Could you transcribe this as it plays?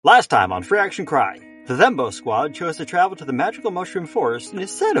Last time on Free Action Cry, the Thembo squad chose to travel to the magical mushroom forest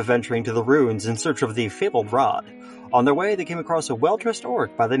instead of venturing to the ruins in search of the fabled rod. On their way, they came across a well-dressed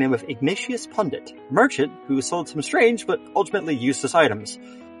orc by the name of Ignatius Pundit, a merchant who sold some strange but ultimately useless items.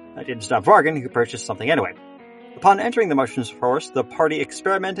 That didn't stop Vargan, who purchased something anyway. Upon entering the mushroom forest, the party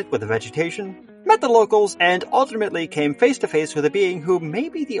experimented with the vegetation, met the locals, and ultimately came face to face with a being who may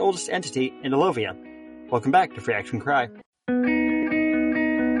be the oldest entity in Elovia. Welcome back to Free Action Cry.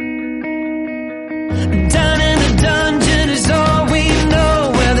 Down in the dungeon is all we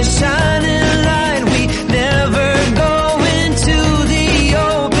know, where the shining light, we never go into the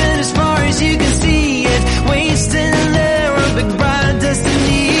open. As far as you can see it, wasting there a big bright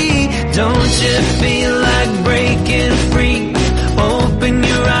destiny. Don't you feel like breaking free? Open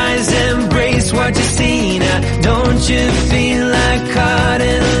your eyes, embrace what you see now. Don't you feel like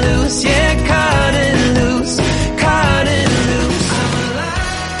cutting loose? Yeah, cutting loose, cutting loose.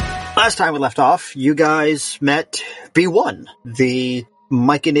 Last time we left off, you guys met B1, the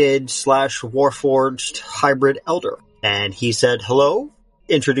Myconid/Warforged hybrid elder. And he said hello,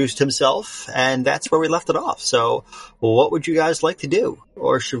 introduced himself, and that's where we left it off. So, what would you guys like to do?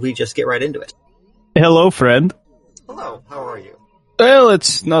 Or should we just get right into it? Hello, friend. Hello, how are you? Well,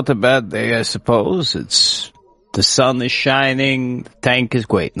 it's not a bad day, I suppose. The sun is shining, the tank is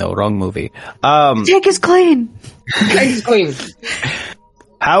great. No, wrong movie. Tank is clean. Tank is clean.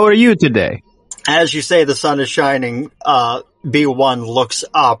 How are you today? As you say the sun is shining, B1 looks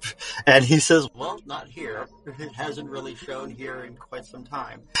up, and he says, well, not here. It hasn't really shown here in quite some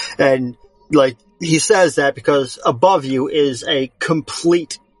time. And, he says that because above you is a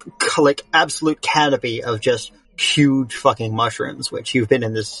complete, absolute canopy of just huge fucking mushrooms, which you've been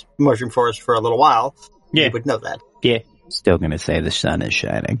in this mushroom forest for a little while. Yeah. You would know that. Yeah. Still gonna say the sun is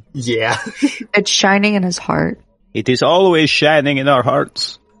shining. Yeah. It's shining in his heart. It is always shining in our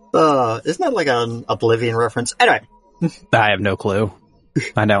hearts. Isn't that like an Oblivion reference? Anyway. I have no clue.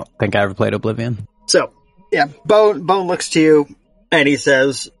 I don't think I ever played Oblivion. So, yeah, Bone looks to you, and he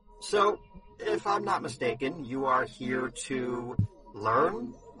says, so, if I'm not mistaken, you are here to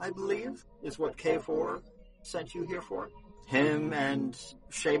learn, I believe, is what K4 sent you here for? Him and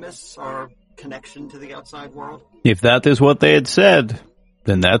Seamus are connection to the outside world? If that is what they had said,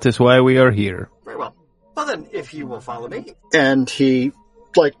 then that is why we are here. Very well. Well then, if you will follow me. And he,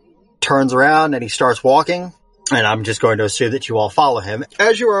 turns around and he starts walking, and I'm just going to assume that you all follow him.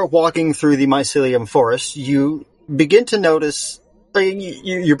 As you are walking through the Mycelium forest, you begin to notice,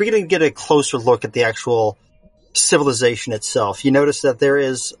 you're beginning to get a closer look at the actual civilization itself. You notice that there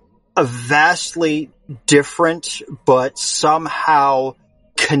is a vastly different, but somehow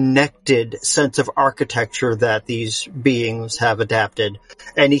connected sense of architecture that these beings have adapted.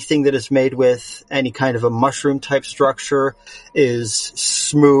 Anything that is made with any kind of a mushroom type structure is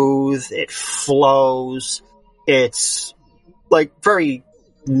smooth, it flows, it's very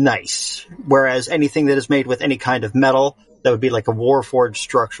nice. Whereas anything that is made with any kind of metal, that would be like a Warforged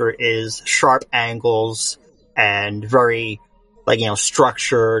structure, is sharp angles and very,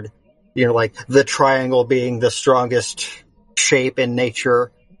 structured, the triangle being the strongest shape in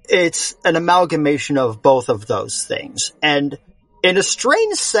nature. It's an amalgamation of both of those things. And in a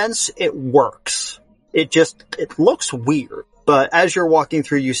strange sense, it works. It looks weird. But as you're walking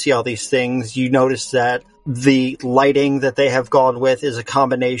through, you see all these things. You notice that the lighting that they have gone with is a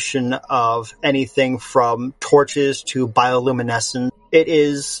combination of anything from torches to bioluminescence. It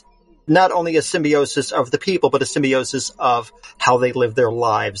is not only a symbiosis of the people, but a symbiosis of how they live their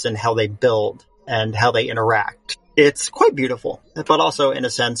lives and how they build and how they interact. It's quite beautiful, but also, in a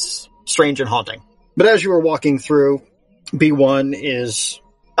sense, strange and haunting. But as you are walking through, B1 is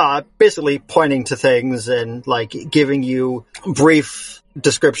basically pointing to things and, giving you brief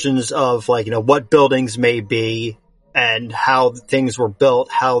descriptions of, what buildings may be and how things were built,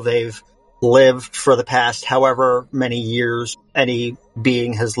 how they've lived for the past however many years any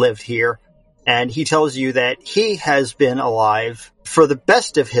being has lived here. And he tells you that he has been alive, for the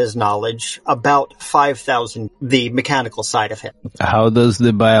best of his knowledge, about 5,000, the mechanical side of him. How does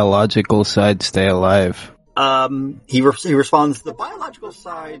the biological side stay alive? He responds, the biological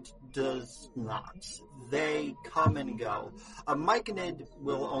side does not. They come and go. A Myconid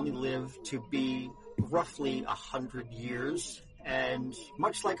will only live to be roughly 100 years, and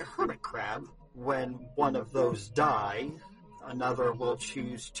much like a hermit crab, when one of those die, another will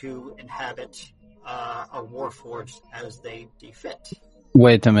choose to inhabit a Warforged as they defit.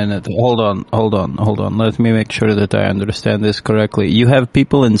 Wait a minute. Hold on. Let me make sure that I understand this correctly. You have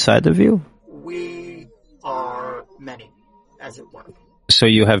people inside of you? We are many, as it were. So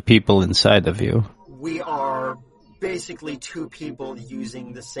you have people inside of you? We are basically two people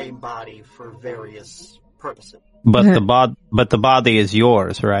using the same body for various purposes. But the body is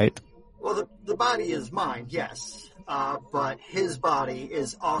yours, right? Well, the body is mine, yes. But his body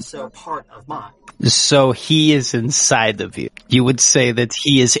is also part of mine. So he is inside of you. You would say that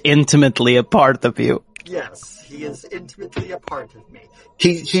he is intimately a part of you. Yes, he is intimately a part of me.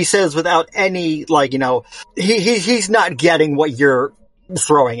 He says without any, like, he's not getting what you're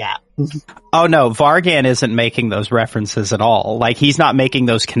throwing at. Oh no, Vargan isn't making those references at all. Like, he's not making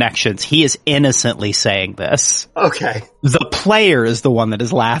those connections. He is innocently saying this. Okay. The player is the one that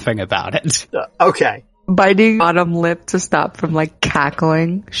is laughing about it. Okay. Biting bottom lip to stop from like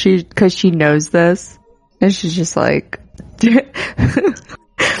cackling. Cause she knows this. And she's just like,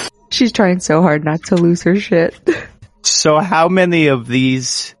 she's trying so hard not to lose her shit. So how many of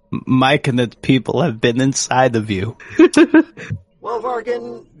these Myconid people have been inside of you? Well,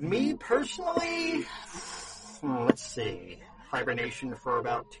 Vargan, me personally, let's see, hibernation for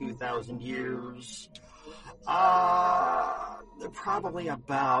about 2,000 years. Probably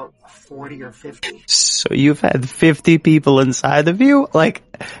about 40 or 50. So you've had 50 people inside of you? Like,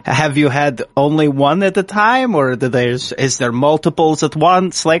 have you had only one at a time, or is there multiples at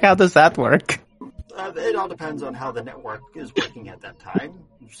once? Like, how does that work? It all depends on how the network is working at that time.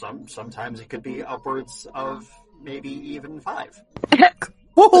 Sometimes it could be upwards of maybe even 5.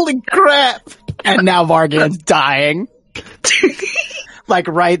 Holy crap! And now Vargan's dying. Like,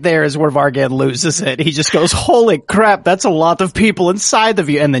 right there is where Vargan loses it. He just goes, holy crap, that's a lot of people inside of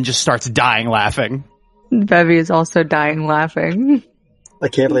you, and then just starts dying laughing. Bevy is also dying laughing. I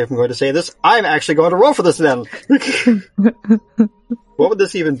can't believe I'm going to say this. I'm actually going to roll for this then. What would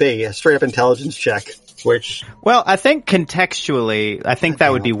this even be? A straight up intelligence check, which... Well, I think contextually,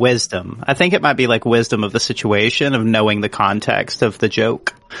 that would be wisdom. I think it might be like wisdom of the situation, of knowing the context of the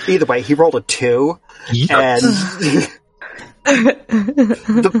joke. Either way, he rolled a 2, and...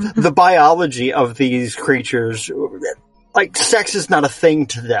 the biology of these creatures, like, sex is not a thing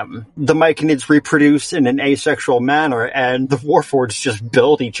to them. The Myconids reproduce in an asexual manner, and the Warforged just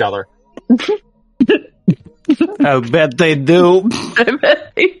build each other. I bet they do. I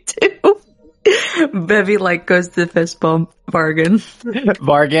bet they do. Bevy, like, goes to fist bump Vargan.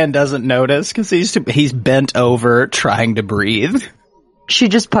 Vargan doesn't notice, because he's bent over trying to breathe. She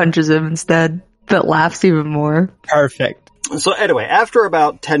just punches him instead, but laughs even more. Perfect. So anyway, after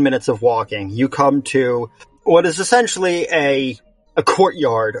about 10 minutes of walking, you come to what is essentially a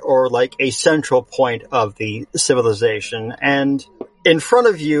courtyard, or like a central point of the civilization. And in front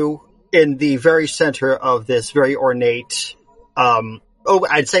of you, in the very center of this very ornate,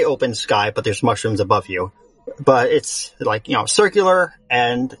 I'd say open sky, but there's mushrooms above you. But it's like, circular,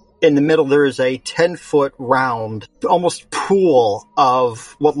 and in the middle there is a 10-foot round, almost pool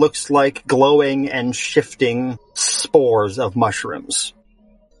of what looks like glowing and shifting spores of mushrooms.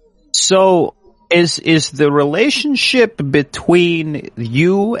 So, is the relationship between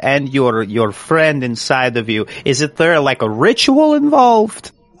you and your friend inside of you, is it there like a ritual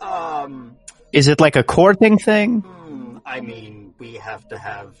involved? Is it like a courting thing? I mean, we have to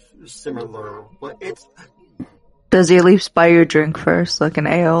have similar... Does he at least buy you a drink first, like an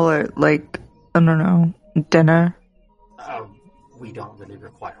ale or like, I don't know, dinner? We don't really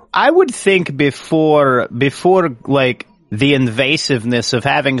require... I would think before like the invasiveness of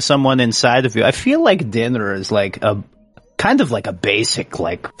having someone inside of you, I feel like dinner is like a kind of like a basic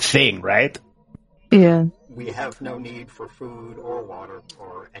like thing, right? Yeah. We have no need for food or water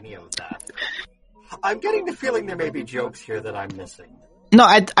or any of that. I'm getting the feeling there may be jokes here that I'm missing. No,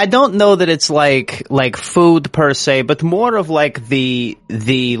 I don't know that it's like food per se, but more of like the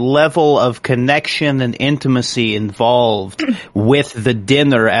level of connection and intimacy involved with the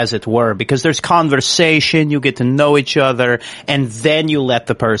dinner, as it were, because there's conversation, you get to know each other, and then you let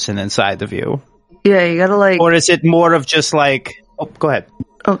the person inside of you. Yeah, you gotta like... Or is it more of just like... Oh, go ahead.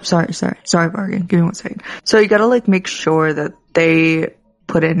 Oh, sorry, Vargan. Give me 1 second. So you gotta like make sure that they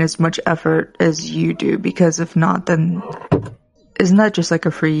put in as much effort as you do, because if not, then... Isn't that just like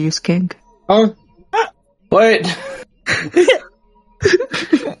a free use kink? Huh? What?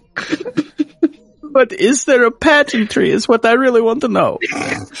 But is there a pageantry is what I really want to know.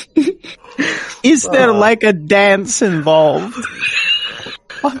 Is there like a dance involved?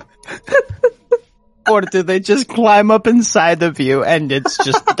 Or do they just climb up inside of you and it's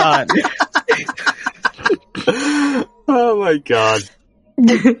just done? Oh my god.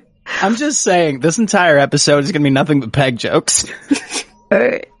 I'm just saying, this entire episode is going to be nothing but peg jokes.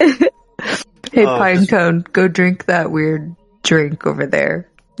 Alright. Hey, Pinecone, go drink that weird drink over there.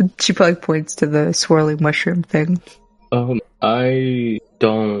 She probably points to the swirling mushroom thing. I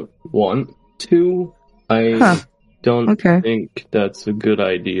don't want to. don't Okay. think that's a good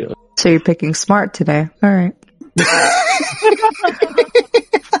idea. So you're picking smart today. All right.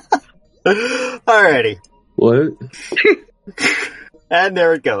 Alrighty. What? And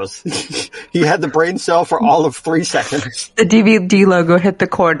there it goes. He had the brain cell for all of 3 seconds. The DVD logo hit the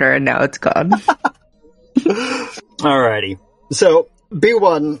corner and now it's gone. Alrighty. So,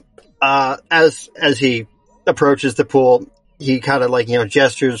 B1, as he approaches the pool, he kind of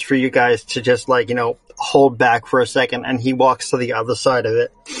gestures for you guys to just hold back for a second, and he walks to the other side of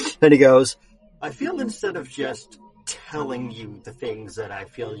it. And he goes, I feel instead of just telling you the things that I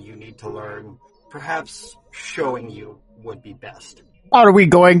feel you need to learn, perhaps showing you would be best. Are we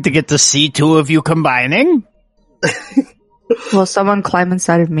going to get to see two of you combining? Will someone climb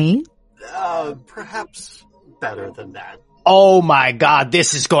inside of me? Perhaps better than that. Oh my god,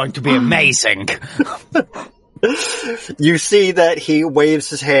 this is going to be amazing. You see that he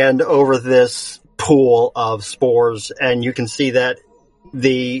waves his hand over this pool of spores, and you can see that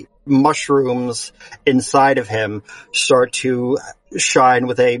the mushrooms inside of him start to shine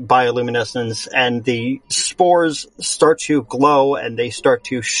with a bioluminescence, and the spores start to glow and they start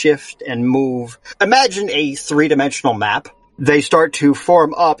to shift and move. Imagine a 3-dimensional map. They start to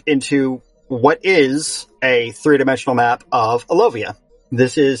form up into what is a 3-dimensional map of Alovia.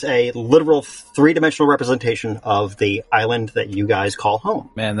 This is a literal 3-dimensional representation of the island that you guys call home.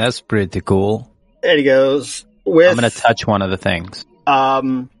 Man, that's pretty cool. And he goes, I'm going to touch one of the things.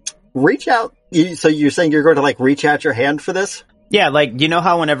 Reach out. So you're saying you're going to reach out your hand for this? Yeah, you know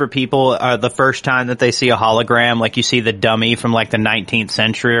how whenever people, the first time that they see a hologram, you see the dummy from the 19th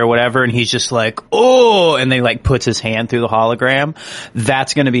century or whatever, and he's just oh, and they puts his hand through the hologram?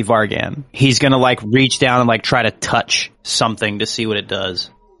 That's gonna be Vargan. He's gonna reach down and try to touch something to see what it does.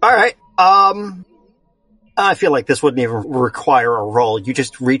 Alright, I feel like this wouldn't even require a roll. You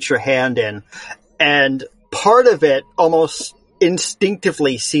just reach your hand in, and part of it almost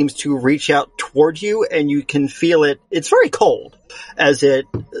instinctively seems to reach out toward you, and you can feel it. It's very cold, as it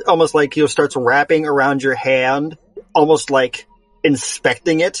almost starts wrapping around your hand, almost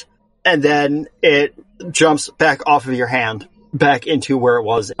inspecting it, and then it jumps back off of your hand, back into where it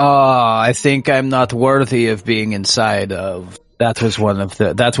was. I think I'm not worthy of being inside of. That was one of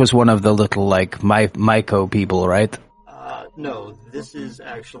the little Myco people, right? No, this is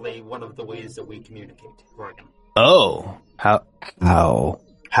actually one of the ways that we communicate, Vargan. Oh, how? How?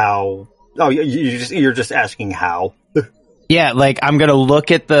 Oh, you're just asking how. Yeah, I'm gonna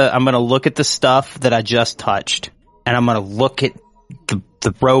look at the stuff that I just touched, and I'm gonna look at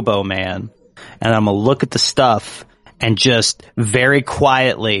the Robo Man, and I'm gonna look at the stuff, and just very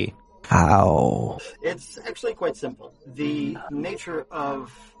quietly, how? It's actually quite simple. The nature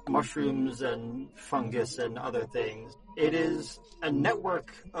of mushrooms and fungus and other things, it is a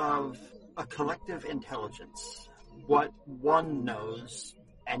network of a collective intelligence. What one knows,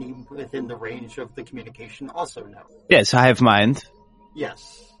 any within the range of the communication also know. Yes, hive mind.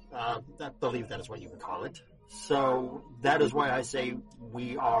 Yes, I believe that is what you would call it. So that is why I say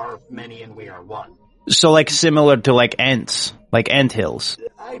we are many and we are one. So similar to ants, ant hills.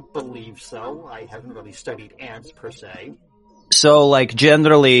 I believe so. I haven't really studied ants per se. So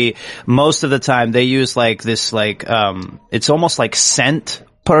generally, most of the time they use this it's almost like scent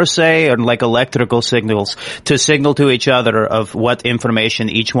per se, or electrical signals to signal to each other of what information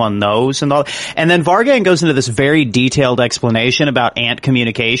each one knows and all. And then Vargan goes into this very detailed explanation about ant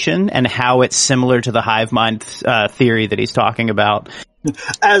communication and how it's similar to the hive mind theory that he's talking about.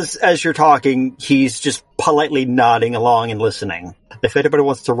 As you're talking, he's just politely nodding along and listening. If anybody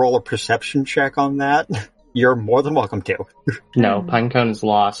wants to roll a perception check on that, you're more than welcome to. No, Pinecone is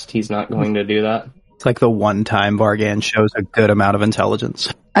lost. He's not going to do that. It's the one time Vargan shows a good amount of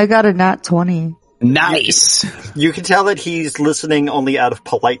intelligence. I got a nat 20. Nice! You can tell that he's listening only out of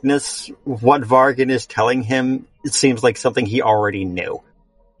politeness. What Vargan is telling him, it seems like something he already knew.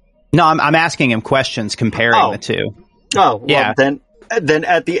 No, I'm asking him questions comparing the two. Oh, well, yeah. Then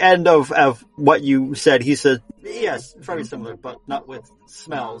at the end of what you said, he said, yes, very similar, but not with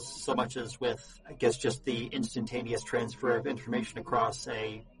smells so much as with, I guess, just the instantaneous transfer of information across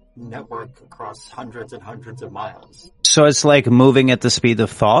a network across hundreds and hundreds of miles. So it's moving at the speed of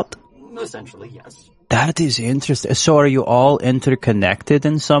thought? Essentially, yes. That is interesting. So are you all interconnected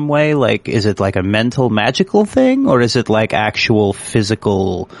in some way? Is it a mental magical thing, or is it actual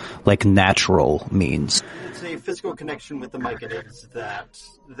physical, natural means? It's a physical connection with the Myconids that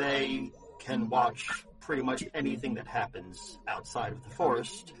they can watch pretty much anything that happens outside of the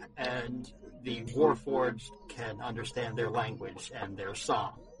forest, and the Warforged can understand their language and their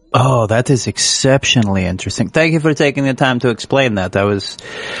song. Oh, that is exceptionally interesting. Thank you for taking the time to explain that. That was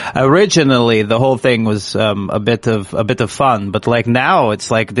originally the whole thing was a bit of fun, but like now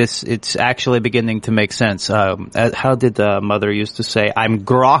it's like this. It's actually beginning to make sense. How did Mother used to say? I'm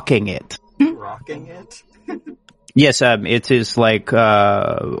grokking it. Rocking it? Yes, it is like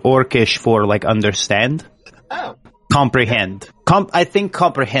Orcish for like understand. Oh. Comprehend. I think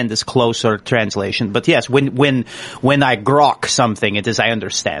comprehend is closer translation, but yes, when I grok something, it is I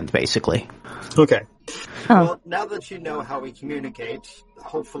understand, basically. Okay. Oh. Well, now that you know how we communicate,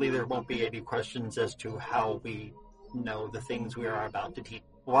 hopefully there won't be any questions as to how we know the things we are about to teach.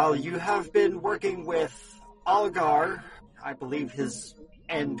 While you have been working with Algar, I believe his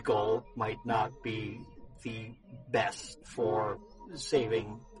end goal might not be the best for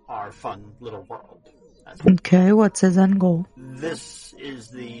saving our fun little world. Okay, what's his end goal? This is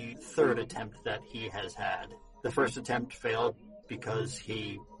the third attempt that he has had. The first attempt failed because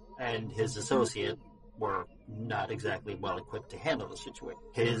he and his associate were not exactly well equipped to handle the situation.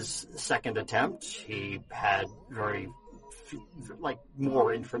 His second attempt, he had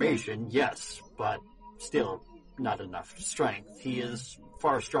more information, yes, but still not enough strength. He is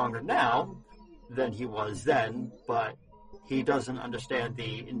far stronger now than he was then, but he doesn't understand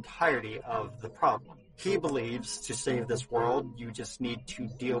the entirety of the problem. He believes to save this world, you just need to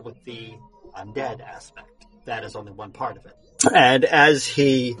deal with the undead aspect. That is only one part of it. And as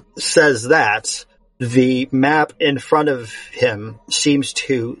he says that, the map in front of him seems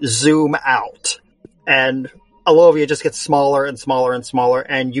to zoom out. And Alovia just gets smaller and smaller and smaller,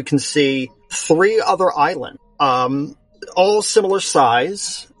 and you can see 3 other islands, all similar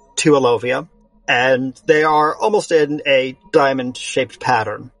size to Alovia, and they are almost in a diamond-shaped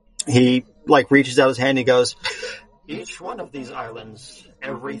pattern. He reaches out his hand and he goes, each one of these islands,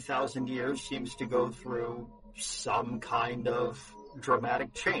 every 1,000 years, seems to go through some kind of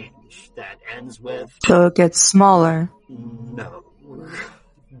dramatic change that ends with... So it gets smaller. No.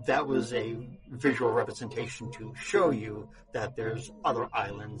 That was a visual representation to show you that there's other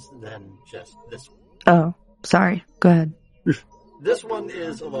islands than just this one. Oh, sorry. Go ahead. This one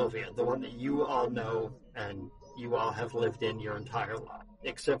is Alovia, the one that you all know and you all have lived in your entire life.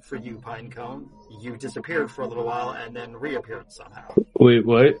 Except for you, Pinecone. You disappeared for a little while and then reappeared somehow. Wait,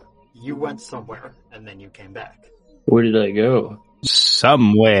 what? You went somewhere and then you came back. Where did I go?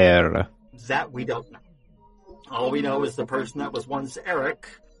 Somewhere. That we don't know. All we know is the person that was once Eric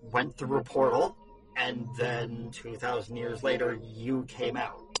went through a portal, and then 2,000 years later, you came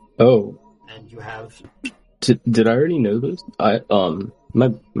out. Oh. And you have... Did I already know this?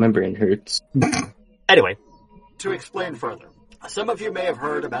 My brain hurts. Anyway, to explain further. Some of you may have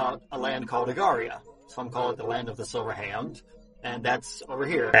heard about a land called Agaria. Some call it the Land of the Silver Hand, and that's over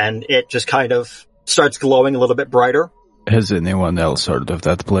here. And it just kind of starts glowing a little bit brighter. Has anyone else heard of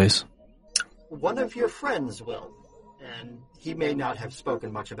that place? One of your friends will, and he may not have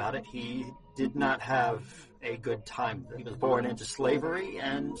spoken much about it. He did not have a good time. He was born into slavery,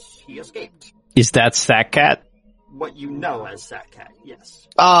 and he escaped. Is that Sackcat? What you know as Sackcat, yes.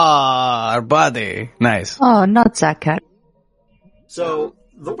 Ah, our buddy. Nice. Oh, not Sackcat. So,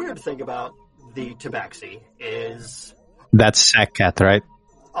 the weird thing about the Tabaxi is... That's Sackcat, right?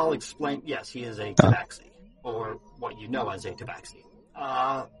 I'll explain. Yes, he is a Tabaxi, or what you know as a Tabaxi.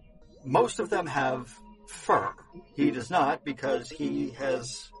 Most of them have fur. He does not, because he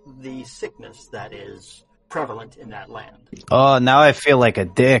has the sickness that is prevalent in that land. Oh, now I feel like a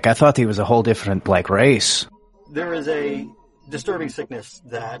dick. I thought he was a whole different, race. There is a disturbing sickness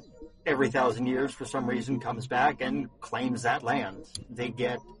that every 1,000 years, for some reason, comes back and claims that land. They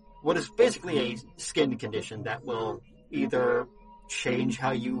get what is basically a skin condition that will either change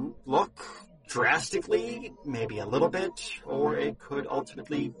how you look drastically, maybe a little bit, or it could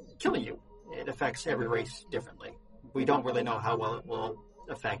ultimately kill you. It affects every race differently. We don't really know how well it will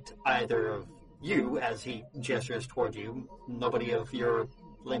affect either of you as he gestures toward you. Nobody of your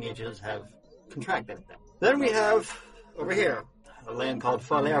lineages have contracted that. Then we have, over here, a land called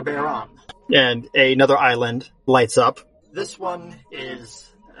Faler Beran. And another island lights up. This one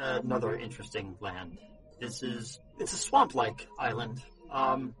is another interesting land. It's a swamp-like island.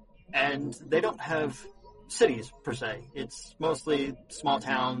 And they don't have cities, per se. It's mostly small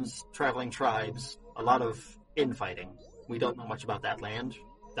towns, traveling tribes, a lot of infighting. We don't know much about that land.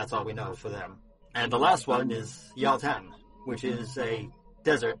 That's all we know for them. And the last one is Yaltan, which is a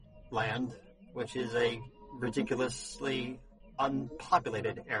desert land, which is a ridiculously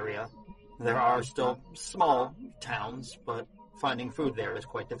unpopulated area. There are still small towns, but finding food there is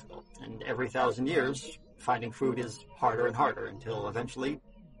quite difficult. And every 1,000 years, finding food is harder and harder until eventually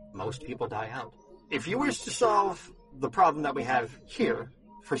most people die out. If you wish to solve the problem that we have here,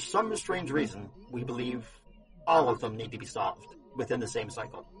 for some strange reason, we believe all of them need to be solved within the same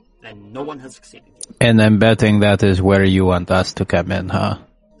cycle, and no one has succeeded yet. And I'm betting that is where you want us to come in, huh?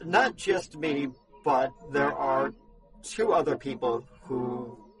 Not just me, but there are 2 other people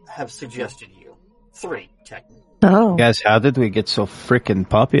who have suggested you. 3, technically. Oh, Guys, how did we get so freaking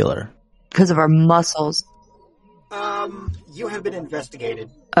popular? because of our muscles. You have been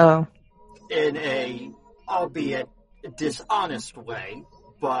investigated Oh, in a, albeit dishonest way,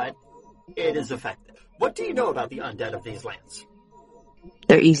 but it is effective. What do you know about the undead of these lands?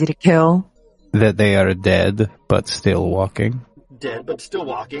 they're easy to kill. That they are dead, but still walking. Dead but still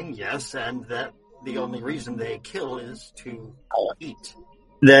walking, yes, and that the only reason they kill is to eat.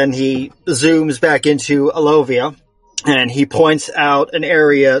 Then he zooms back into Alovia, and he points out an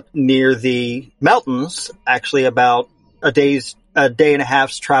area near the mountains, actually about a day and a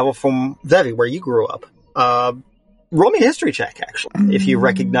half's travel from Vevi, where you grew up. Roll me a history check, actually, if you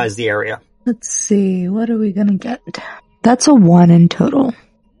recognize the area. Let's see, what are we gonna get? That's a 1 in total.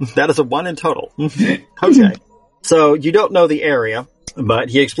 That is a 1 in total. Okay. So you don't know the area, but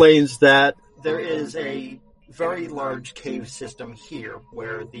he explains that there is a very large cave system here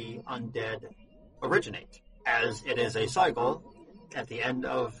where the undead originate. As it is a cycle, at the end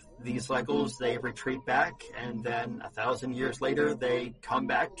of these cycles, they retreat back, and then 1,000 years later, they come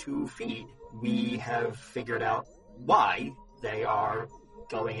back to feed. We have figured out why they are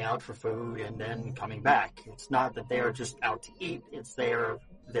going out for food and then coming back. It's not that they are just out to eat, it's they're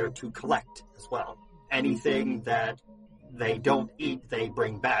there to collect as well. Anything that they don't eat, they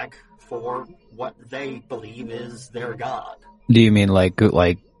bring back for what they believe is their god. Do you mean like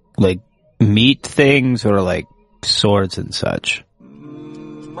meat things or like swords and such?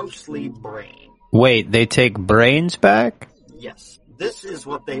 Mostly brain. Wait, they take brains back? Yes. This is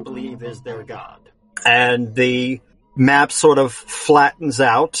what they believe is their god. And the map sort of flattens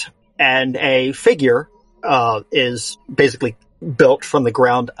out, and a figure is basically built from the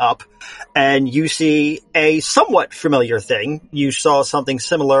ground up, and you see a somewhat familiar thing. You saw something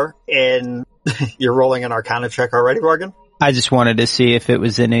similar in... You're rolling an Arcana check already, Morgan? I just wanted to see if it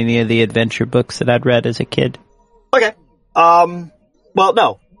was in any of the adventure books that I'd read as a kid. Okay. Well,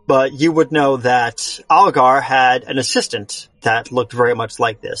 no. But you would know that Algar had an assistant that looked very much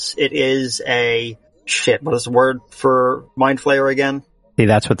like this. It is a... Shit, what is the word for Mind Flayer again? See,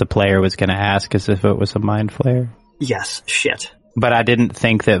 that's what the player was going to ask, as if it was a mind flayer. Yes, shit. But I didn't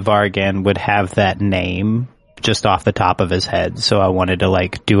think that Vargan would have that name just off the top of his head, so I wanted to,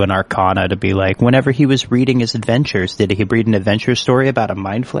 like, do an Arcana to be like, whenever he was reading his adventures, did he read an adventure story about a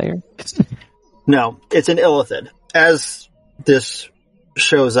mind flayer? No, it's an Illithid. As this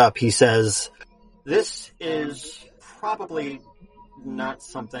shows up, he says, this is probably not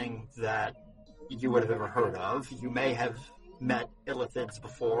something that you would have ever heard of. You may have met Illithids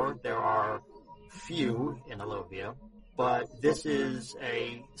before. There are few in Alovia, but this is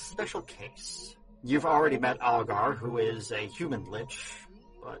a special case. You've already met Algar, who is a human lich,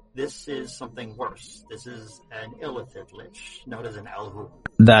 but this is something worse. This is an Illithid lich, known as an Alhun.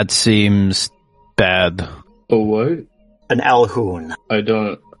 That seems bad. A what? An Alhun. I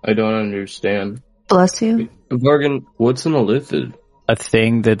don't understand. Bless you. Vargan, what's an Illithid? A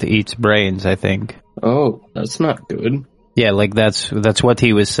thing that eats brains, I think. Oh, that's not good. Yeah, like that's what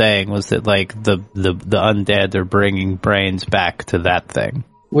he was saying, was that like the undead are bringing brains back to that thing.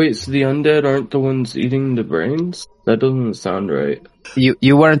 Wait, so the undead aren't the ones eating the brains? That doesn't sound right.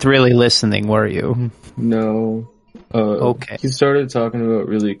 You weren't really listening, were you? No. Okay. He started talking about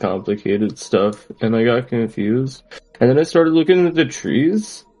really complicated stuff, and I got confused. And then I started looking at the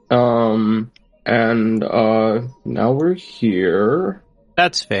trees, and now we're here.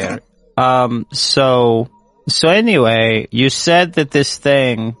 That's fair. So anyway, you said that this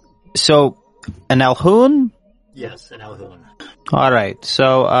thing, so an Alhun? Yes, an Alhun. Alright,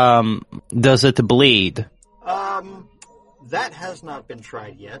 so, does it bleed? That has not been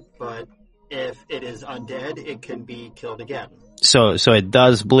tried yet, but if it is undead, it can be killed again. So it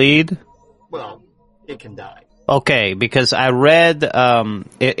does bleed? Well, it can die. Okay, because I read,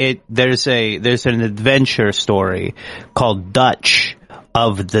 there's an adventure story called Dutch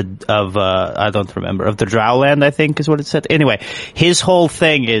of the Drowland, I think is what it said. Anyway, his whole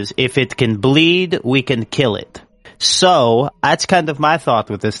thing is, if it can bleed, we can kill it. So, that's kind of my thought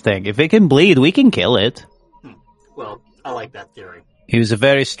with this thing. If it can bleed, we can kill it. Well, I like that theory. He was a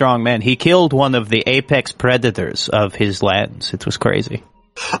very strong man. He killed one of the apex predators of his lands. It was crazy.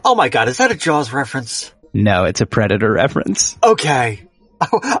 Oh my god, is that a Jaws reference? No, it's a Predator reference. Okay.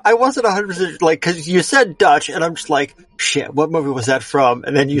 I wasn't 100% like, cause you said Dutch, and I'm just like, shit, what movie was that from?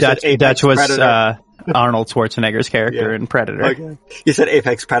 And then you said Apex Dutch was, Predator. Arnold Schwarzenegger's character Yeah. in Predator. Okay. You said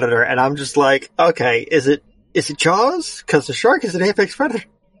apex predator, and I'm just like, okay, is it Jaws? Because the shark is an apex predator.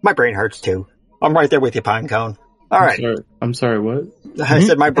 My brain hurts too. I'm right there with you, Pinecone. All right. I'm sorry, what? I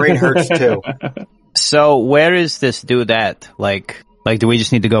said my brain hurts too. So where is this dude at? Like, do we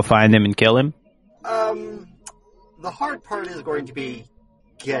just need to go find him and kill him? The hard part is going to be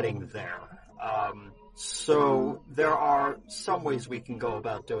getting there. So there are some ways we can go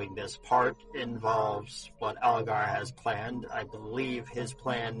about doing this. Part involves what Algar has planned. I believe his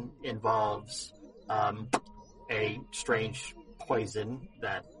plan involves a strange poison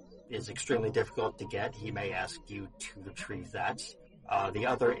that is extremely difficult to get. He may ask you to retrieve that. The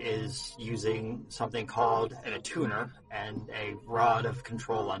other is using something called an attuner and a rod of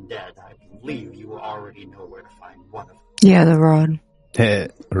control undead. I believe you already know where to find one of them. Yeah, the rod.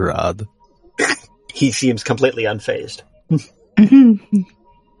 Rod. He seems completely unfazed. Mhm.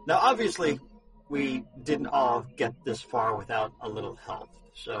 Now, obviously, we didn't all get this far without a little help.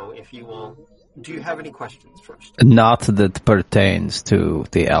 So if you will... Do you have any questions first? Not that pertains to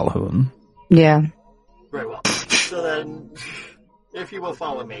the Alhun. Yeah. Very well. So then, if you will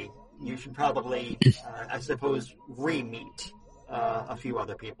follow me, you should probably, I suppose, re-meet a few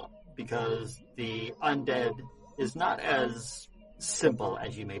other people. Because the undead is not as simple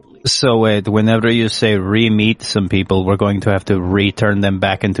as you may believe. So wait, whenever you say re-meet some people, we're going to have to return them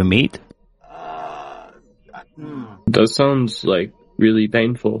back into meat? That sounds like really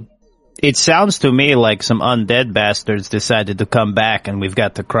painful. It sounds to me like some undead bastards decided to come back and we've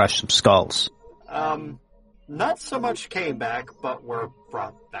got to crush some skulls. Not so much came back, but were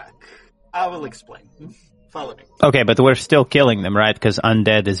brought back. I will explain. Follow me. Okay, but we're still killing them, right? Because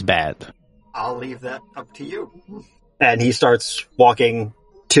undead is bad. I'll leave that up to you. And he starts walking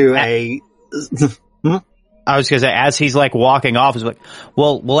to a... I was going to say, as he's like walking off, he's like,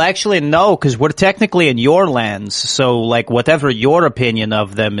 well, actually, no, because we're technically in your lands. So, like, whatever your opinion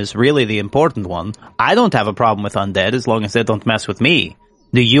of them is really the important one. I don't have a problem with undead as long as they don't mess with me.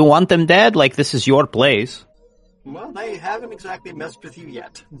 Do you want them dead? Like, this is your place. Well, they haven't exactly messed with you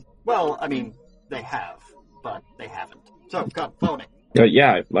yet. Well, I mean, they have, but they haven't. So, come, follow me.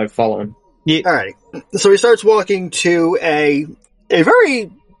 Yeah, I follow him. Alrighty. So he starts walking to a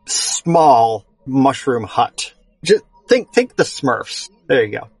very small mushroom hut. Just think the Smurfs. There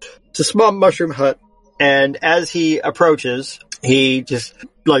you go. It's a small mushroom hut, and as he approaches, he just,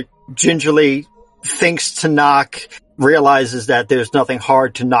 like, gingerly thinks to knock, realizes that there's nothing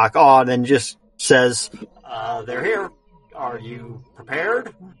hard to knock on, and just says, they're here. Are you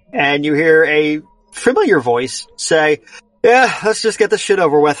prepared? And you hear a familiar voice say, yeah, let's just get this shit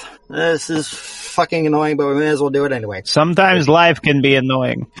over with. This is fucking annoying, but we may as well do it anyway. Sometimes life can be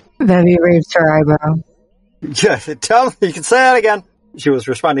annoying. Vevi raised her eyebrow. Yeah, tell me, you can say that again. She was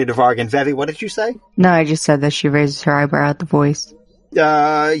responding to Vargan. Vevi, what did you say? No, I just said that she raises her eyebrow at the voice.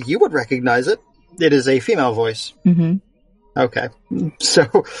 You would recognize it. It is a female voice. Mm-hmm. Okay.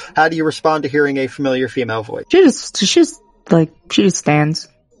 So, how do you respond to hearing a familiar female voice? She just stands.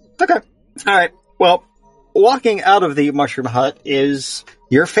 Okay. Alright. Well, walking out of the mushroom hut is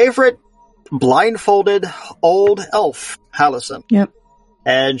your favorite blindfolded old elf, Hallison. Yep.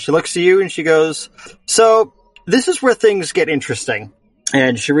 And she looks at you and she goes, so, this is where things get interesting.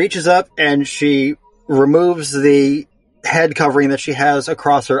 And she reaches up and she removes the head covering that she has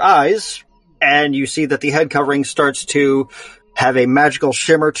across her eyes. And you see that the head covering starts to have a magical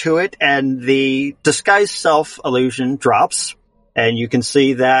shimmer to it. And the disguised self illusion drops. And you can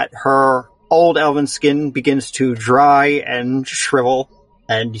see that her old elven skin begins to dry and shrivel.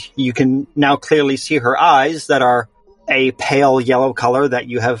 And you can now clearly see her eyes that are a pale yellow color that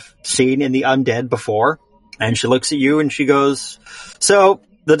you have seen in the undead before. And she looks at you and she goes, so,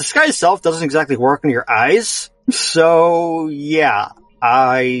 the disguised self doesn't exactly work on your eyes. So, yeah,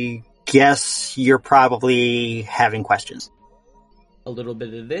 I guess you're probably having questions. A little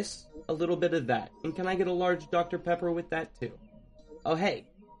bit of this, a little bit of that. And can I get a large Dr. Pepper with that too? Oh hey,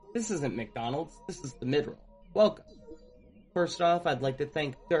 this isn't McDonald's, this is the mid-roll. Welcome. First off, I'd like to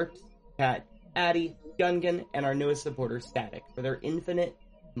thank Dirt, Cat, Addy, Gungan, and our newest supporter, Static, for their infinite,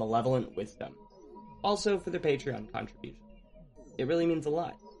 malevolent wisdom. Also for their Patreon contribution. It really means a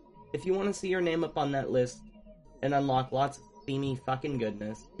lot. If you want to see your name up on that list and unlock lots of steamy fucking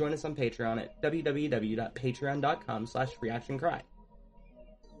goodness, join us on Patreon at www.patreon.com/reactioncry.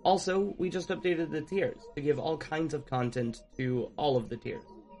 Also, we just updated the tiers to give all kinds of content to all of the tiers.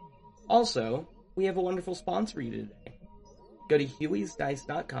 Also, we have a wonderful sponsor for you today. Go to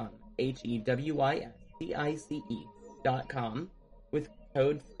hueysdice.com, HEWYSDICE.com, with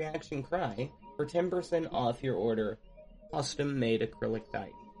code REACTIONCRY for 10% off your order custom-made acrylic dice.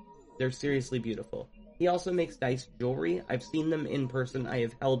 They're seriously beautiful. He also makes dice jewelry. I've seen them in person. I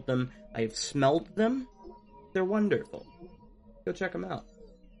have held them. I have smelled them. They're wonderful. Go check them out.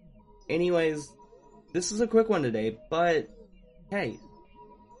 Anyways, this is a quick one today, but hey,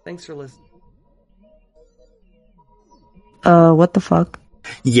 thanks for listening. What the fuck?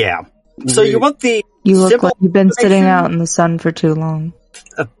 Yeah. So you want the You look simple like you've been sitting information? out in the sun for too long.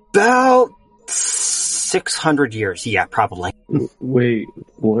 About 600 years. Yeah, probably. Wait,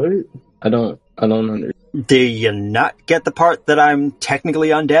 what? I don't understand. Do you not get the part that I'm technically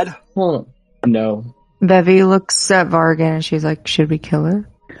undead? Huh. No. Vevi looks at Vargan and she's like, should we kill her?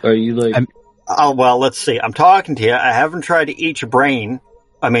 Are you like... Oh, well, let's see. I'm talking to you. I haven't tried to eat your brain.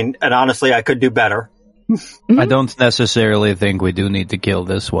 I mean, and honestly, I could do better. I don't necessarily think we do need to kill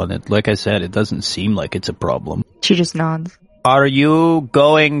this one. Like I said, it doesn't seem like it's a problem. She just nods. Are you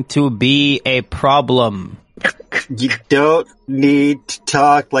going to be a problem? You don't need to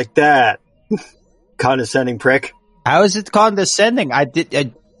talk like that. Condescending prick. How is it condescending?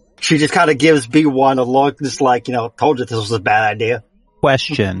 She just kind of gives B1 a look, just like, told you this was a bad idea.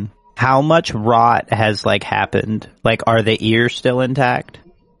 Question. How much rot has, happened? Are the ears still intact?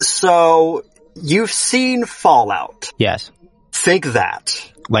 So, you've seen Fallout. Yes. Think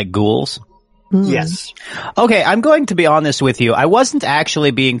that. Like ghouls? Yes. Okay, I'm going to be honest with you. I wasn't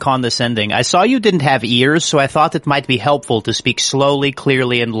actually being condescending. I saw you didn't have ears, so I thought it might be helpful to speak slowly,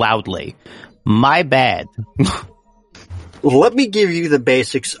 clearly, and loudly. My bad. Let me give you the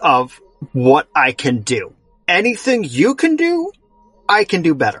basics of what I can do. Anything you can do, I can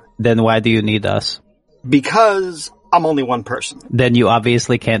do better. Then why do you need us? Because I'm only one person. Then you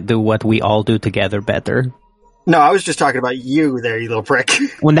obviously can't do what we all do together better. No, I was just talking about you there, you little prick.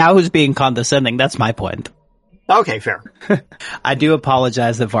 Well, now who's being condescending? That's my point. Okay, fair. I do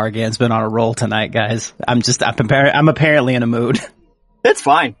apologize that Vargan's been on a roll tonight, guys. I'm apparently in a mood. It's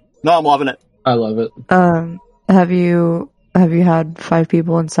fine. No, I'm loving it. I love it. Have you had 5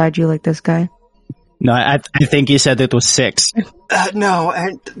 people inside you like this guy? No, I think he said it was 6. No,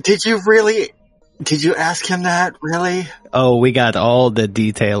 and did you ask him that, really? Oh, we got all the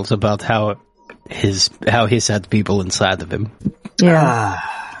details about how he's had people inside of him. Yeah.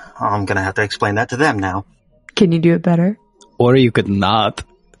 I'm gonna have to explain that to them now. Can you do it better? Or you could not.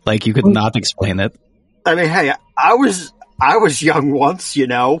 You could not explain it. I mean, hey, I was young once,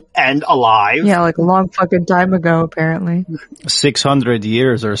 and alive. Yeah, a long fucking time ago, apparently. 600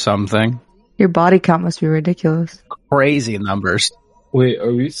 years or something. Your body count must be ridiculous. Crazy numbers. Wait,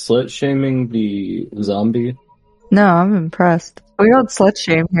 are we slut-shaming the zombie? No, I'm impressed. We don't slut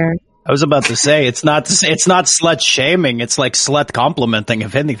shame here. I was about to say, it's not slut shaming, it's like slut complimenting,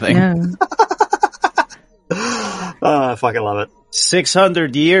 if anything. Yeah. I fucking love it.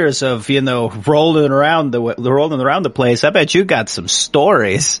 600 years of, rolling around the place. I bet you got some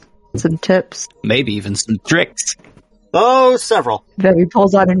stories. Some tips. Maybe even some tricks. Oh, several. Vevi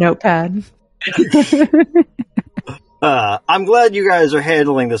pulls out a notepad. I'm glad you guys are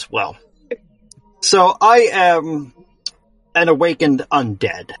handling this well. So I am an awakened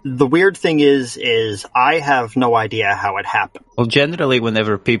undead. The weird thing is I have no idea how it happened. Well, generally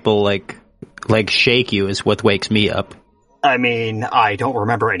whenever people shake you is what wakes me up. I mean, I don't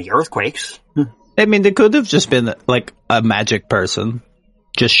remember any earthquakes. I mean, they could have just been a magic person.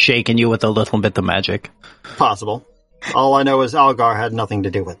 Just shaking you with a little bit of magic. Possible. All I know is Algar had nothing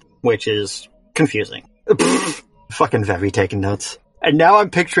to do with it, which is confusing. Fucking Vevi taking notes. And now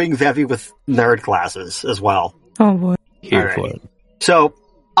I'm picturing Vevi with nerd glasses as well. Oh boy. Here for it. So,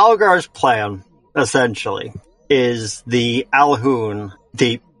 Algar's plan, essentially, is the Alhoon,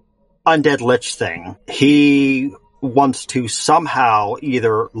 the undead lich thing. He wants to somehow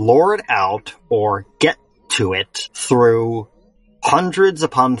either lure it out or get to it through hundreds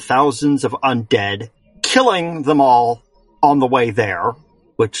upon thousands of undead, killing them all on the way there,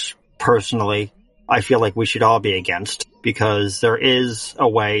 which, personally, I feel like we should all be against, because there is a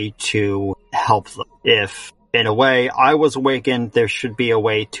way to help them. If, in a way, I was awakened, there should be a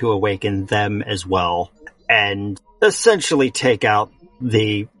way to awaken them as well, and essentially take out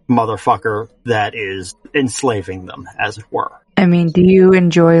the motherfucker that is enslaving them, as it were. I mean, do you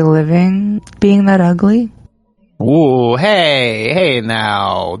enjoy living being that ugly? Ooh, hey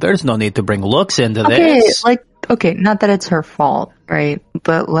now. There's no need to bring looks into this. Okay, not that it's her fault, right?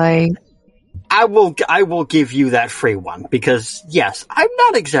 But I will give you that free one, because yes, I'm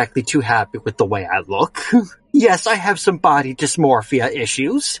not exactly too happy with the way I look. Yes, I have some body dysmorphia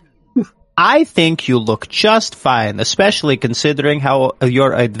issues. I think you look just fine, especially considering how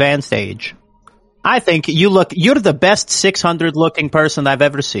your advanced age. I think you're the best 600 looking person I've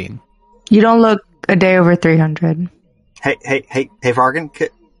ever seen. you don't look a day over 300. Hey, Vargan,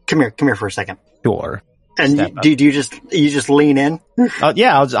 come here for a second. Sure. And Step up. do you just lean in?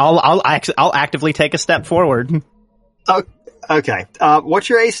 Yeah, I'll actively take a step forward. Oh, okay. What's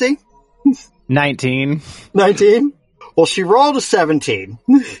your AC? 19. 19? Well, she rolled a 17.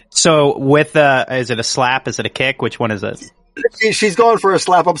 So with is it a slap? Is it a kick? Which one is it? She's going for a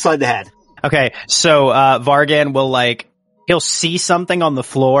slap upside the head. Okay, so Vargan will he'll see something on the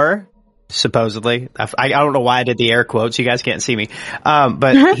floor, supposedly. I don't know why I did the air quotes. You guys can't see me.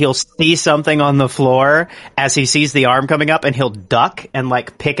 But he'll see something on the floor as he sees the arm coming up, and he'll duck and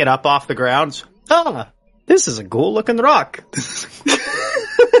pick it up off the ground. This is a cool looking rock.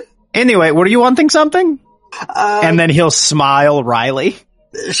 Anyway, were you wanting something? And then he'll smile wryly.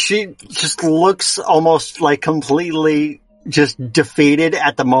 She just looks almost completely just defeated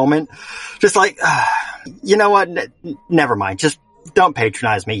at the moment. Just you know what? Never mind. Just don't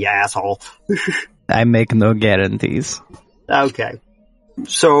patronize me, you asshole. I make no guarantees. Okay.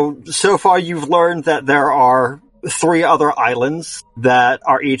 So far you've learned that there are 3 other islands that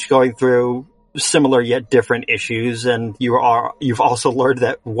are each going through similar yet different issues, and you've also learned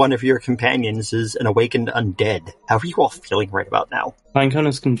that one of your companions is an awakened undead. How are you all feeling right about now? Pinecone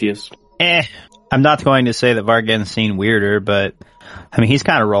is confused. I'm not going to say that Vargan's seen weirder, but I mean he's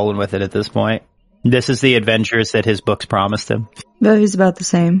kind of rolling with it at this point. This is the adventures that his books promised him. But he's about the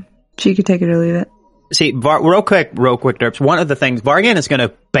same. She could take it or leave it. See, real quick, Derps. One of the things, Vargan is going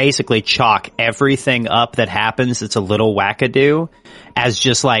to basically chalk everything up that happens that's a little wackadoo as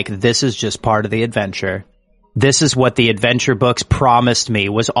just this is just part of the adventure. This is what the adventure books promised me,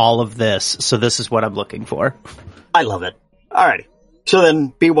 was all of this. So this is what I'm looking for. I love it. Alrighty. So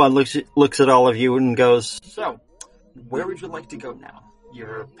then B1 looks at all of you and goes, so, where would you like to go now?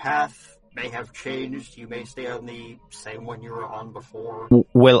 Your path may have changed. You may stay on the same one you were on before.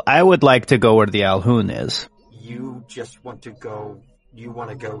 Well, I would like to go where the Alhoun is. You just want to go... You want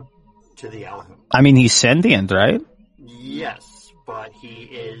to go to the Alhoun. I mean, he's sentient, right? Yes, but he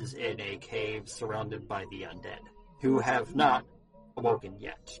is in a cave surrounded by the undead, who have not awoken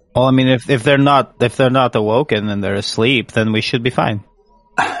yet. Well, I mean, if they're not awoken and they're asleep, then we should be fine.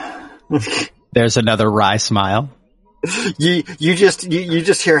 There's another wry smile. You just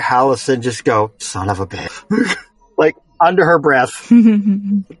hear Hallison just go, son of a bitch. Under her breath.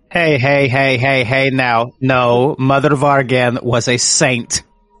 Hey, now. No, Mother Vargan was a saint.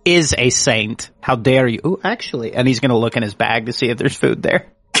 Is a saint. How dare you? Ooh, actually. And he's gonna look in his bag to see if there's food there.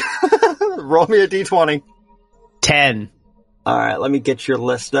 Roll me a d20. 10. Alright, let me get your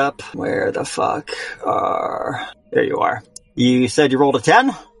list up. Where the fuck are... There you are. You said you rolled a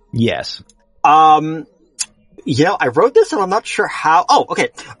 10? Yes. I wrote this and I'm not sure how... Oh, okay.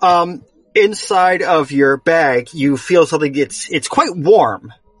 Inside of your bag, you feel something, it's quite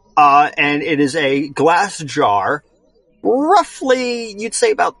warm. And it is a glass jar. Roughly, you'd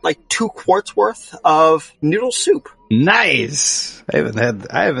say about 2 quarts worth of noodle soup. Nice! I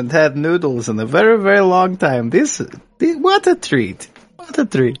haven't had noodles in a very, very long time. What a treat. What a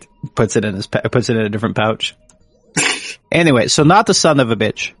treat. Puts it in a different pouch. Anyway, so not the son of a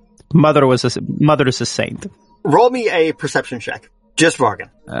bitch. Mother is a saint. Roll me a perception check. Just Vargan.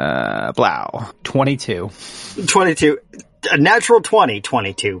 Blow. 22. 22. A natural 20,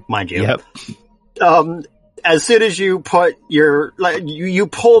 22, mind you. Yep. As soon as you put you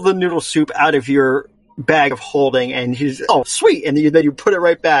pull the noodle soup out of your bag of holding and oh, sweet. And then you put it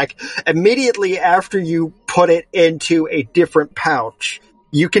right back. Immediately after you put it into a different pouch,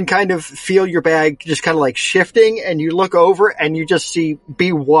 you can kind of feel your bag just kind of shifting, and you look over and you just see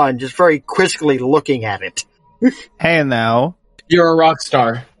B1 just very quizzically looking at it. Hey now. You're a rock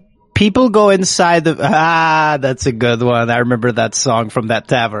star. People go inside the... that's a good one. I remember that song from that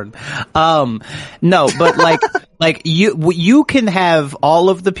tavern. No, but you can have all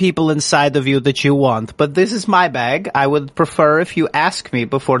of the people inside of you that you want, but this is my bag. I would prefer if you ask me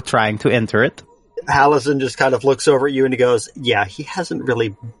before trying to enter it. Hallison just kind of looks over at you and he goes, yeah, he hasn't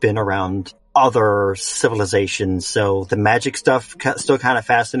really been around other civilizations, so the magic stuff still kind of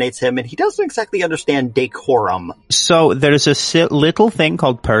fascinates him, and he doesn't exactly understand decorum. So there's a little thing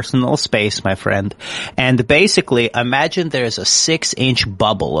called personal space, my friend, and basically imagine there's a 6-inch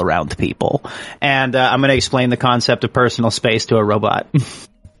bubble around people, and I'm going to explain the concept of personal space to a robot.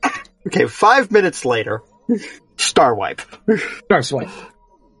 Okay, 5 minutes later, Star Wipe. Star Swipe.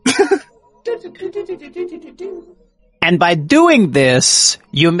 And by doing this,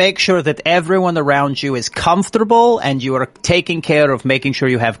 you make sure that everyone around you is comfortable and you are taking care of making sure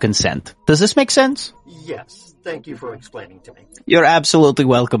you have consent. Does this make sense? Yes. Thank you for explaining to me. You're absolutely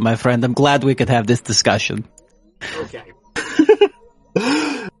welcome, my friend. I'm glad we could have this discussion. Okay.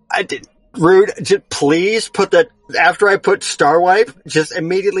 Rude, just please put that, after I put Star Wipe, just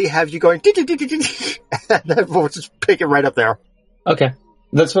immediately have you going, and then we'll just pick it right up there. Okay.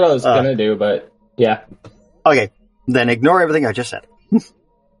 That's what I was gonna do, but yeah. Okay, then ignore everything I just said.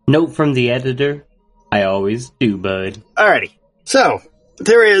 Note from the editor, I always do, bud. Alrighty, so,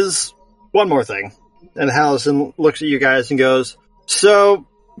 there is one more thing. And Hallison looks at you guys and goes, so,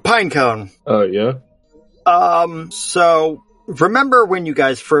 Pinecone. Oh, yeah? So, remember when you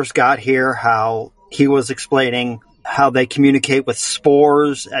guys first got here, how he was explaining how they communicate with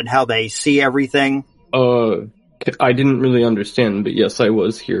spores and how they see everything? I didn't really understand, but yes, I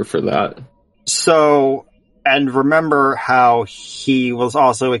was here for that. So, and remember how he was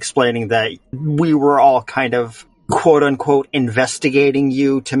also explaining that we were all kind of, quote-unquote, investigating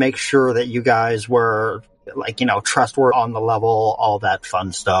you to make sure that you guys were, like, trustworthy on the level, all that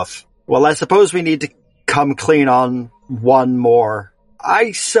fun stuff. Well, I suppose we need to come clean on one more.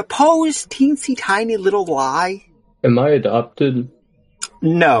 I suppose teensy tiny little lie? Am I adopted?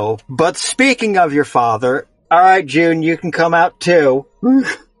 No, but speaking of your father, alright, June, you can come out too.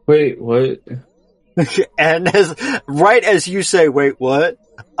 Wait, what? And right as you say, wait, what?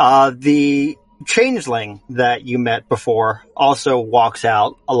 The changeling that you met before also walks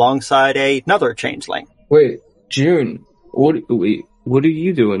out alongside another changeling. Wait, June, what are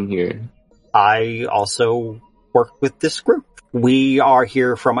you doing here? I also work with this group. We are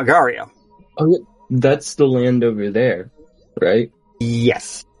here from Agaria. Oh, that's the land over there, right?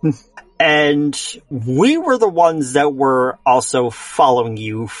 Yes. And we were the ones that were also following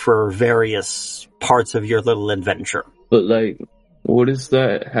you for various parts of your little adventure. But, like, what does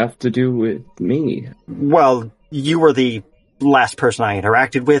that have to do with me? Well, you were the last person I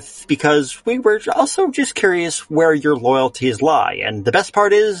interacted with because we were also just curious where your loyalties lie. And the best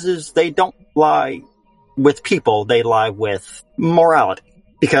part is they don't lie with people, they lie with morality.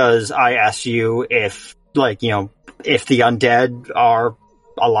 Because I asked you if, if the undead are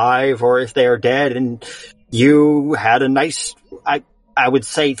alive or if they are dead, and you had a nice, I would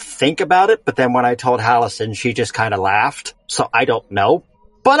say think about it, but then when I told Hallison, she just kind of laughed, so I don't know.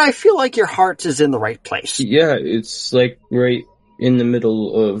 But I feel like your heart is in the right place. Yeah, it's like right in the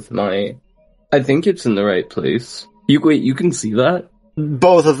middle of I think it's in the right place. You can see that?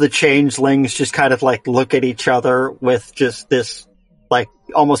 Both of the changelings just kind of look at each other with just this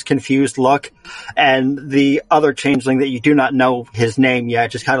almost confused look, and the other changeling that you do not know his name yet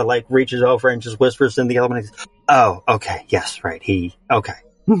just kind of reaches over and just whispers in the other one, oh, okay, yes, right, okay.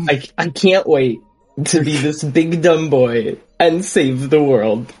 I can't wait to be this big dumb boy and save the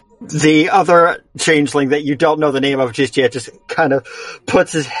world. The other changeling that you don't know the name of just yet just kind of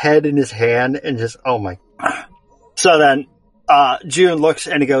puts his head in his hand and just, oh my. So then, June looks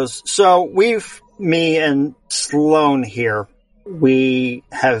and he goes, so me and Sloan here, we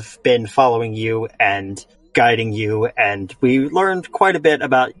have been following you and guiding you, and we learned quite a bit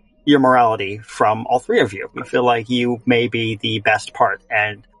about your morality from all three of you. We feel like you may be the best part,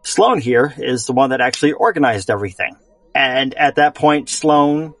 and Sloan here is the one that actually organized everything. And at that point,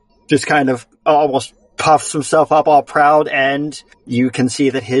 Sloan just kind of almost puffs himself up all proud, and you can see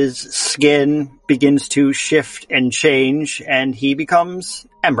that his skin begins to shift and change, and he becomes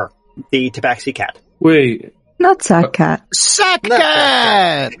Ember, the tabaxi cat. Wait. Not Sack Cat. Sack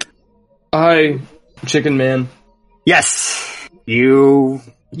Cat! Hi, Chicken Man. Yes! You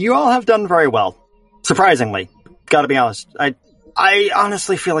all have done very well. Surprisingly. Gotta be honest. I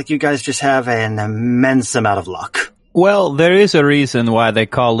honestly feel like you guys just have an immense amount of luck. Well, there is a reason why they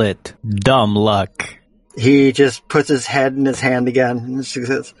call it dumb luck. He just puts his head in his hand again and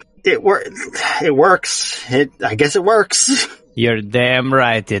says, it works. I guess it works. You're damn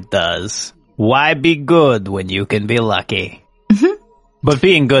right it does. Why be good when you can be lucky? Mm-hmm. But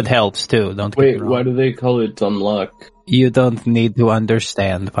being good helps too, don't get me Wait, wrong. why do they call it dumb luck? You don't need to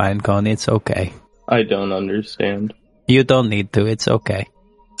understand, Pinecone, it's okay. I don't understand. You don't need to, it's okay.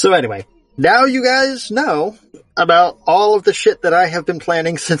 So anyway, now you guys know about all of the shit that I have been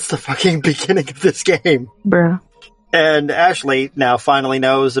planning since the fucking beginning of this game. Bruh. And Ashley now finally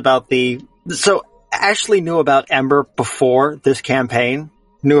knows about so Ashley knew about Ember before this campaign,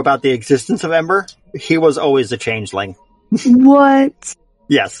 knew about the existence of Ember. He was always a changeling. What?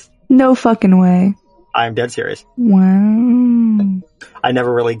 Yes. No fucking way. I'm dead serious. Wow. I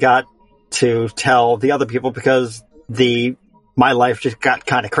never really got to tell the other people because my life just got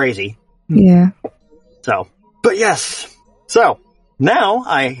kind of crazy. Yeah. So, but yes. So, now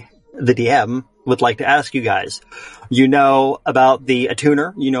the DM, would like to ask you guys. You know about the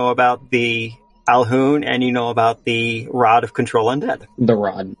Attuner, you know about the Alhoon, and you know about the Rod of Control Undead. The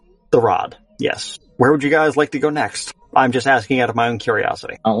rod. The Rod, yes. Where would you guys like to go next? I'm just asking out of my own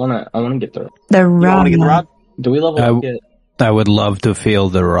curiosity. I wanna get the. The You want rod. to get the rod? Do we level up yet? I would love to feel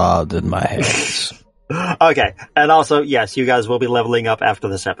the rod in my hands. Okay, and also, yes, you guys will be leveling up after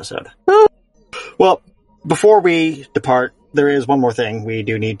this episode. Well, before we depart, there is one more thing we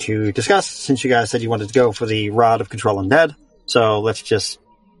do need to discuss, since you guys said you wanted to go for the Rod of Control Undead. So let's just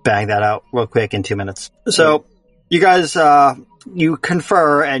bang that out real quick in 2 minutes. So, you guys, you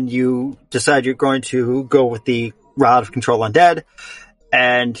confer and you decide you're going to go with the Rod of Control Undead,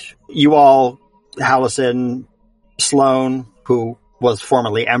 and you all, Hallison, Sloan, who was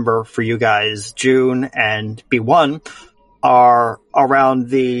formerly Ember for you guys, June, and B1, are around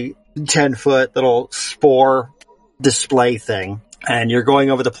the 10-foot little spore display thing, and you're going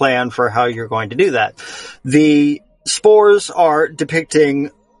over the plan for how you're going to do that. The spores are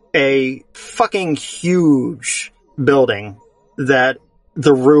depicting a fucking huge building that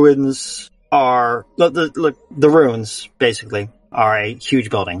the ruins are... The ruins, basically, are a huge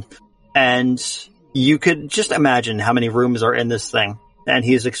building. And you could just imagine how many rooms are in this thing. And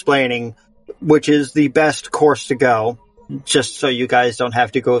he's explaining which is the best course to go, just so you guys don't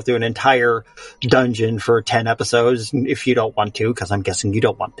have to go through an entire dungeon for 10 episodes if you don't want to, because I'm guessing you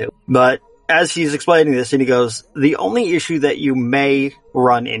don't want to. But as he's explaining this, and he goes, the only issue that you may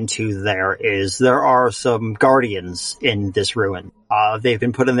run into there is there are some guardians in this ruin. They've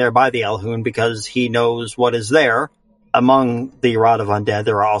been put in there by the Elhoon because he knows what is there. Among the Rod of Undead,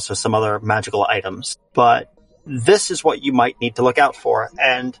 there are also some other magical items, but this is what you might need to look out for.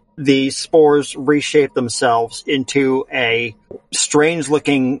 And the spores reshape themselves into a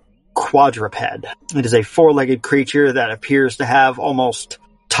strange-looking quadruped. It is a four-legged creature that appears to have almost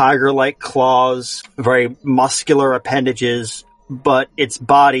tiger-like claws, very muscular appendages, but its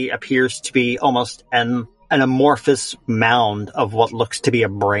body appears to be almost an amorphous mound of what looks to be a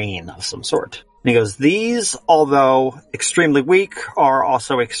brain of some sort. And he goes, these, although extremely weak, are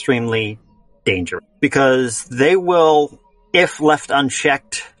also extremely dangerous, because they will, if left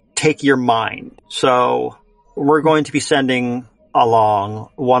unchecked, take your mind. So we're going to be sending along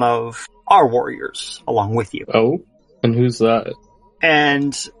one of our warriors along with you. Oh? And who's that?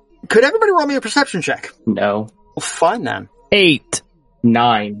 And could everybody roll me a perception check? No. Well, fine then. 8.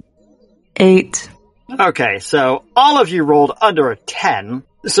 9. 8. Okay, so all of you rolled under a 10,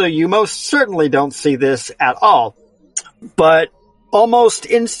 so you most certainly don't see this at all. But almost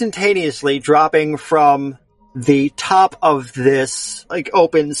instantaneously, dropping from the top of this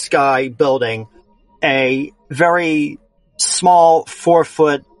open sky building, a very small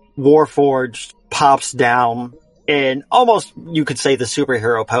 4-foot Warforged pops down in almost, you could say, the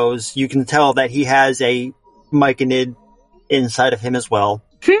superhero pose. You can tell that he has a Myconid inside of him as well.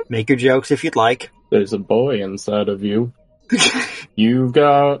 Make your jokes if you'd like. There's a boy inside of you. You've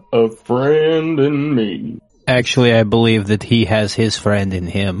got a friend in me. Actually, I believe that he has his friend in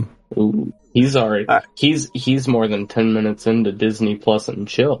him. Ooh, he's already. He's more than 10 minutes into Disney Plus and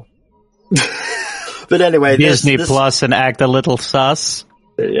chill. But anyway, Disney this Plus and act a little sus.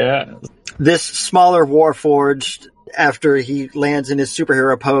 Yeah. This smaller Warforged, after he lands in his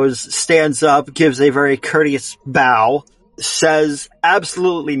superhero pose, stands up, gives a very courteous bow, says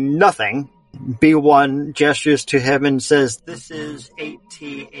absolutely nothing. B1 gestures to him and says, "This is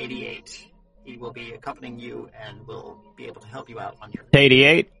 8T88. He will be accompanying you and will be able to help you out on your..."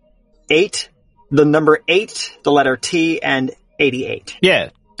 88? 8, the number 8, the letter T, and 88.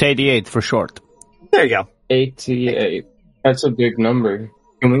 Yeah, 88 for short. There you go. 88. That's a big number.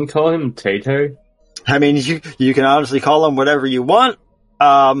 Can we call him Tay-Tay? I mean, you can honestly call him whatever you want,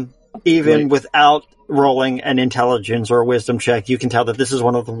 even without rolling an intelligence or a wisdom check. You can tell that this is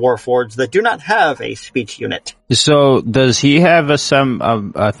one of the Warforged that do not have a speech unit. So, does he have what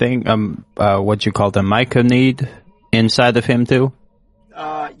you call the Myconid inside of him too?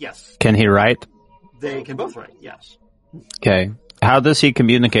 Yes. Can he write? They can both write, yes. Okay. How does he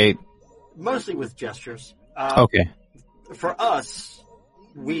communicate? Mostly with gestures. Okay. For us,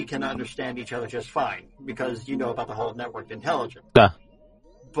 we can understand each other just fine, because you know about the whole networked intelligence.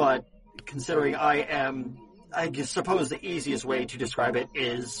 But considering I suppose the easiest way to describe it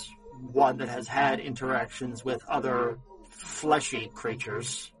is one that has had interactions with other fleshy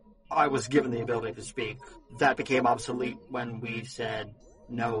creatures. I was given the ability to speak. That became obsolete when we said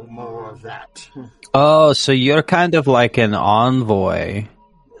no more of that. Oh, so you're kind of like an envoy.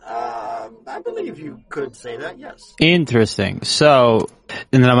 I believe you could say that, yes. Interesting. So,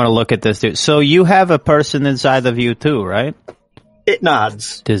 and then I'm going to look at this dude. So you have a person inside of you too, right? It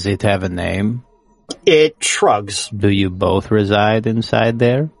nods. Does it have a name? It shrugs. Do you both reside inside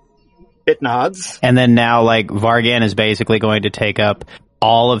there? It nods. And then now, Vargan is basically going to take up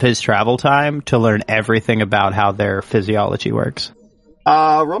all of his travel time to learn everything about how their physiology works.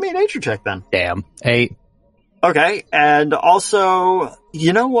 Roll me a nature check then. Damn. 8. Okay, and also,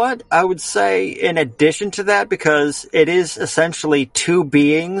 you know what? I would say in addition to that, because it is essentially two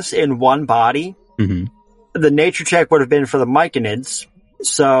beings in one body, the nature check would have been for the myconids.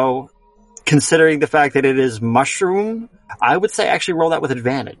 So, considering the fact that it is mushroom, I would say actually roll that with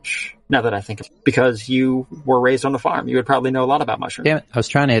advantage, now that I think of it. Because you were raised on the farm. You would probably know a lot about mushrooms. Damn it. I was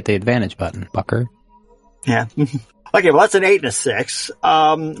trying to hit the advantage button, fucker. Yeah. Okay, well that's an 8 and a 6.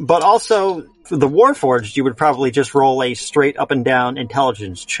 But also, for the Warforged, you would probably just roll a straight up and down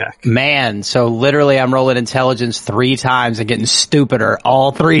intelligence check. Man, so literally I'm rolling intelligence 3 times and getting stupider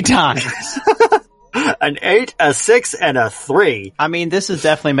all 3 times. An 8, a 6, and a 3. I mean, this is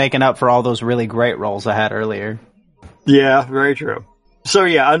definitely making up for all those really great rolls I had earlier. Yeah, very true. So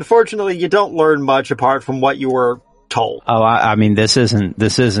yeah, unfortunately you don't learn much apart from what you were told. Oh, I mean, this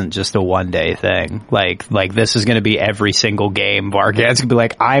isn't just a one-day thing. Like this is going to be every single game. Vargan's going to be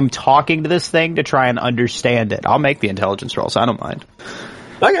like, I'm talking to this thing to try and understand it. I'll make the intelligence rolls. I don't mind.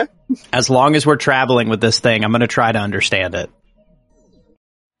 Okay. As long as we're traveling with this thing, I'm going to try to understand it.